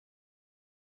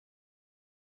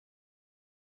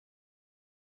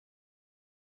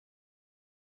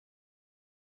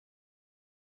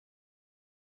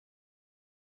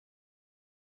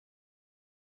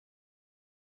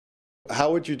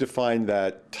how would you define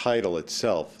that title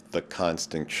itself, The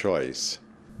Constant Choice?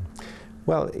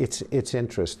 Well, it's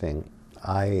interesting.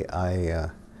 I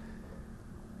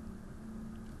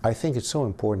think it's so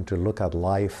important to look at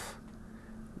life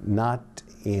not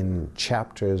in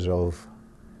chapters of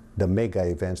the mega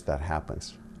events that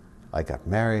happens. I got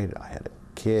married, I had a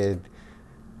kid,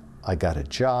 I got a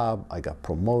job, I got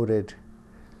promoted.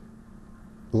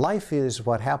 Life is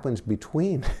what happens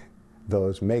between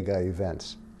those mega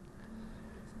events.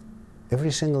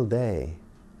 Every single day,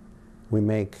 we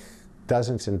make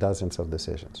dozens and dozens of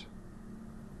decisions.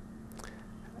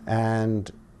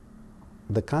 And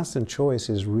the constant choice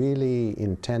is really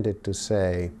intended to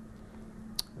say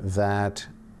that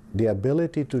the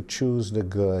ability to choose the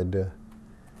good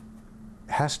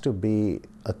has to be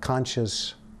a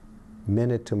conscious,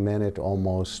 minute-to-minute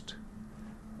almost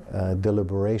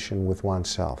deliberation with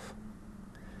oneself.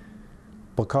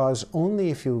 Because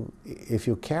only if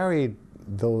you carry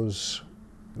those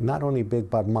not only big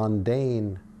but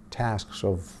mundane tasks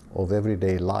of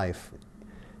everyday life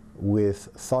with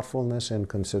thoughtfulness and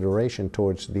consideration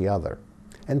towards the other.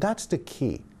 And that's the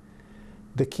key.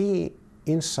 The key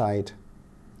insight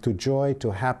to joy,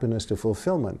 to happiness, to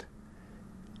fulfillment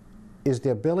is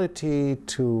the ability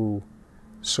to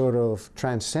sort of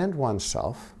transcend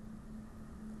oneself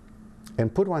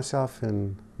and put oneself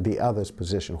in the other's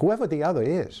position. Whoever the other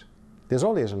is, there's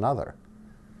always another.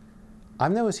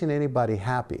 I've never seen anybody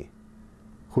happy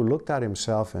who looked at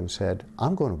himself and said,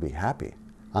 I'm going to be happy.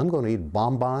 I'm going to eat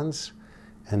bonbons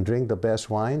and drink the best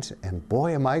wines, and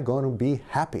boy, am I going to be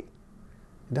happy.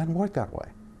 It doesn't work that way.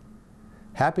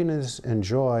 Happiness and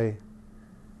joy,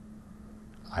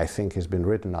 I think has been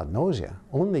written ad nauseam,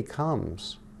 only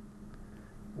comes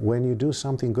when you do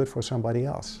something good for somebody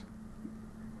else.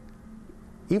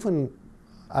 Even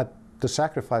at the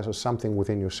sacrifice of something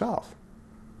within yourself.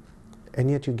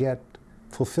 And yet you get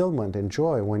fulfillment and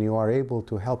joy when you are able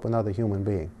to help another human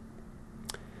being.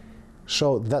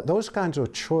 So those kinds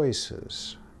of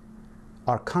choices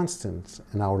are constant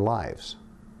in our lives.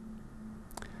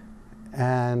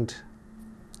 And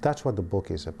that's what the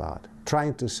book is about.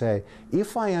 Trying to say,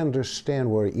 if I understand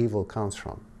where evil comes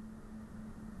from,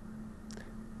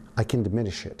 I can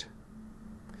diminish it.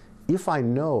 If I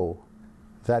know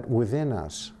that within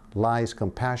us lies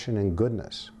compassion and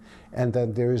goodness, and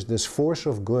that there is this force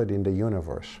of good in the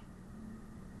universe,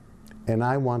 and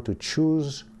I want to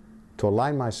choose to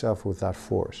align myself with that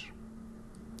force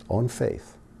on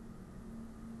faith,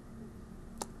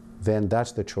 then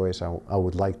that's the choice I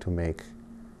would like to make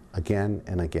again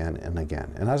and again and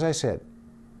again. And as I said,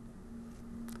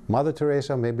 Mother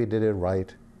Teresa maybe did it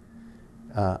right.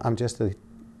 I'm just an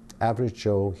average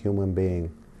Joe human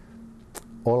being.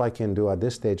 All I can do at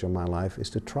this stage of my life is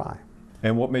to try.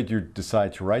 And what made you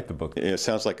decide to write the book? It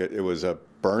sounds like it was a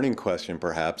burning question,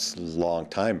 perhaps, long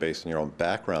time based on your own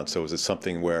background. So was it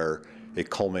something where it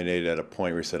culminated at a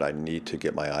point where you said, I need to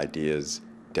get my ideas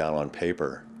down on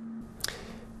paper?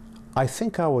 I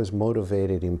think I was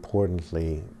motivated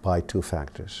importantly by two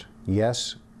factors.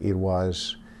 Yes, there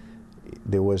was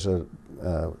a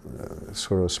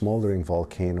sort of smoldering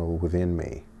volcano within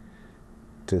me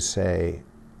to say,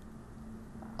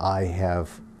 I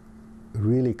have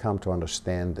really come to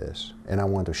understand this, and I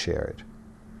want to share it.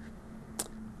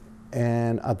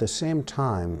 And at the same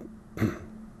time,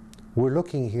 we're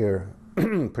looking here,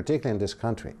 particularly in this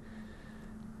country,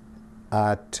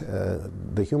 at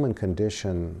the human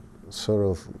condition sort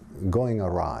of going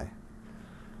awry.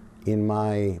 In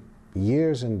my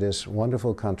years in this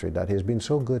wonderful country that has been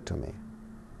so good to me,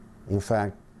 in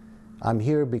fact, I'm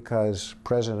here because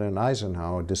President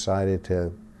Eisenhower decided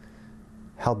to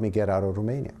help me get out of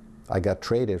Romania. I got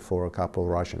traded for a couple of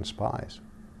Russian spies,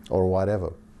 or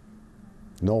whatever.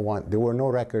 There were no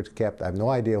records kept. I have no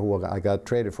idea who I got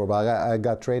traded for, but I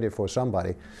got traded for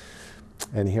somebody,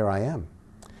 and here I am.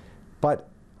 But,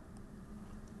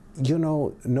 you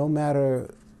know, no matter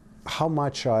how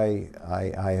much I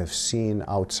have seen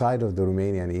outside of the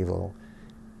Romanian evil,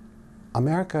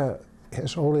 America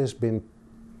has always been,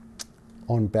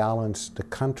 on balance, the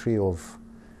country of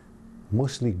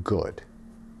mostly good.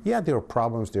 Yeah, there are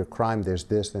problems, there's crime, there's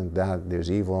this and that,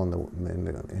 there's evil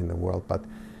in the world,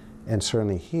 and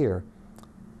certainly here.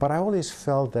 But I always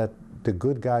felt that the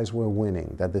good guys were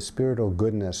winning, that the spirit of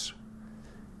goodness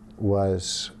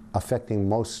was affecting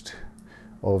most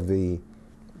of the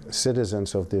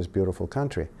citizens of this beautiful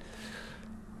country.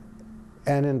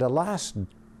 And in the last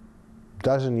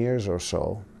dozen years or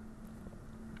so,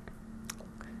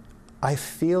 I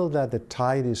feel that the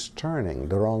tide is turning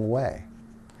the wrong way.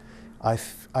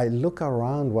 I look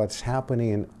around what's happening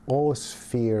in all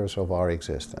spheres of our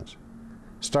existence.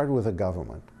 Start with the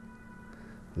government.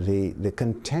 the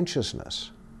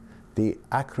contentiousness, the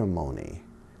acrimony,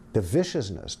 the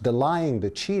viciousness, the lying, the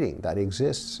cheating that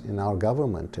exists in our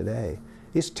government today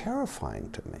is terrifying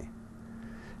to me.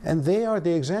 And they are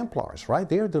the exemplars, right?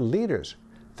 They are the leaders.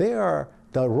 They are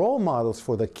the role models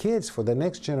for the kids, for the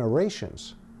next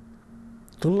generations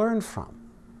to learn from.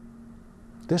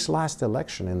 This last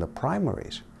election in the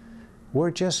primaries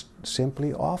were just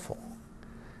simply awful.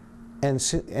 And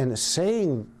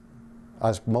saying,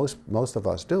 as most of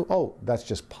us do, oh, that's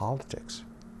just politics,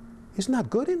 is not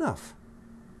good enough.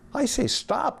 I say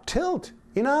stop, tilt,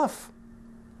 enough.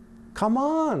 Come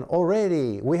on,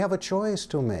 already, we have a choice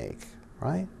to make,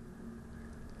 right?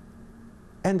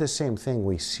 And the same thing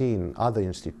we see in other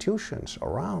institutions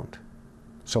around,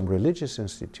 some religious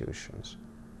institutions.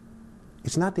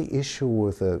 It's not the issue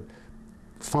with a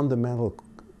fundamental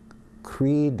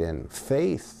creed and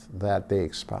faith that they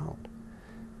expound,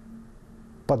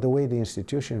 but the way the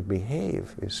institutions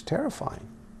behave is terrifying.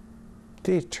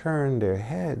 They turn their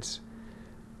heads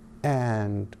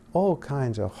and all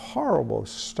kinds of horrible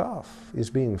stuff is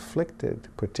being inflicted,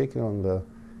 particularly on the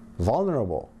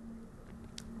vulnerable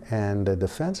and the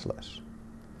defenseless.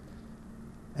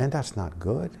 And that's not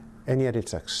good. And yet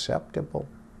it's acceptable,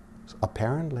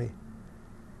 apparently.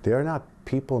 There are not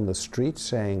people in the streets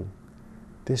saying,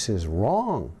 this is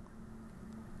wrong.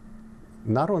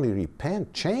 Not only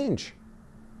repent, change.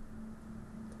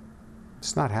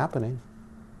 It's not happening.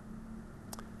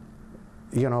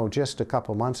 You know, just a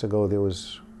couple months ago, there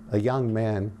was a young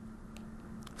man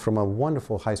from a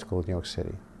wonderful high school in New York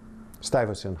City,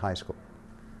 Stuyvesant High School.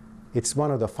 It's one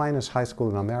of the finest high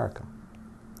schools in America.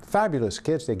 Fabulous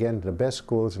kids, they get into the best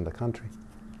schools in the country.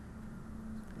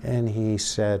 And he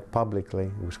said publicly,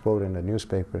 he was quoted in the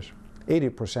newspapers,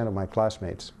 80% of my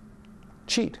classmates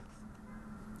cheat.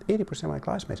 80% of my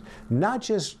classmates. Not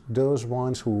just those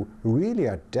ones who really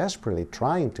are desperately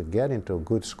trying to get into a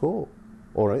good school,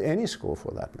 or any school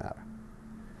for that matter.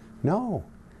 No,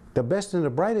 the best and the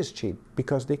brightest cheat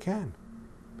because they can,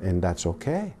 and that's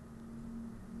okay.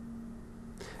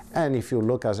 And if you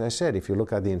look, as I said, if you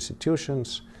look at the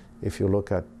institutions, if you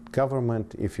look at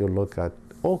government, if you look at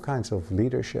all kinds of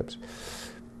leaderships,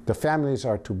 the families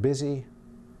are too busy,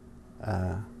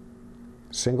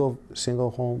 single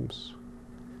homes.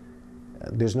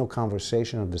 There's no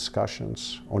conversation or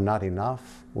discussions, or not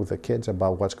enough, with the kids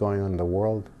about what's going on in the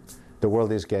world. The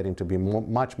world is getting to be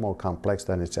much more complex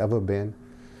than it's ever been.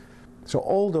 So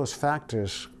all those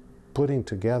factors putting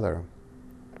together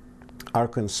are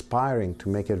conspiring to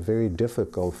make it very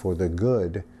difficult for the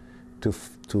good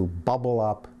to bubble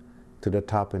up to the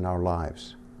top in our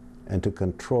lives and to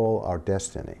control our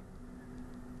destiny.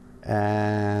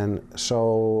 And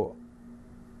so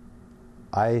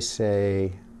I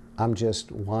say, I'm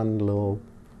just one little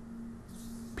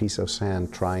piece of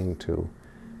sand trying to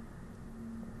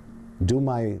do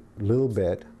my little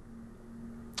bit.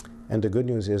 And the good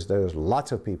news is there's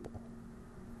lots of people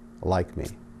like me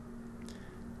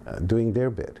doing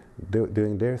their bit,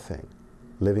 doing their thing,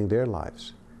 living their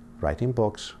lives, writing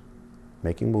books,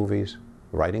 making movies,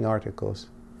 writing articles.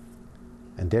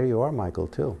 And there you are, Michael,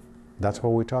 too. That's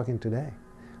what we're talking today.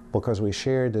 Because we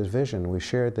share this vision, we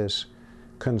share this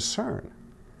concern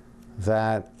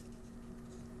that,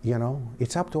 you know,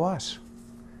 it's up to us.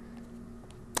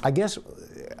 I guess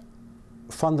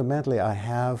fundamentally I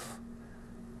have,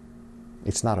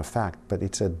 it's not a fact, but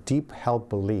it's a deep held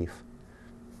belief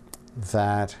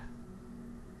that,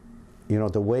 you know,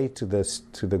 the way to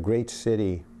the great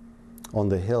city on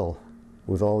the hill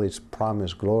with all its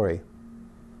promised glory,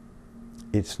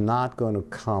 it's not going to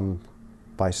come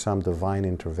by some divine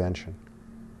intervention.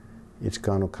 It's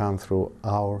going to come through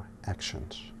our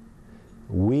actions.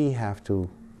 We have to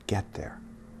get there.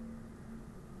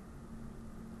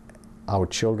 Our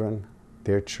children,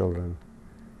 their children,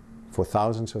 for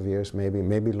thousands of years,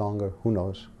 maybe longer, who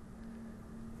knows.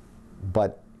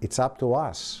 But it's up to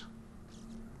us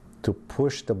to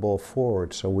push the ball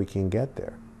forward so we can get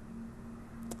there.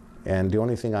 And the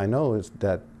only thing I know is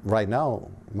that right now,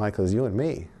 Michael, is you and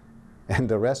me, and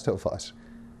the rest of us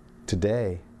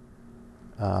today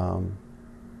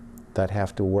that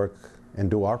have to work and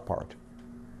do our part.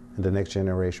 And the next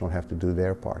generation will have to do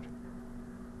their part.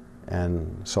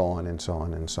 And so on and so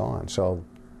on and so on. So,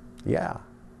 yeah,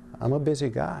 I'm a busy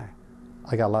guy.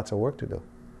 I got lots of work to do.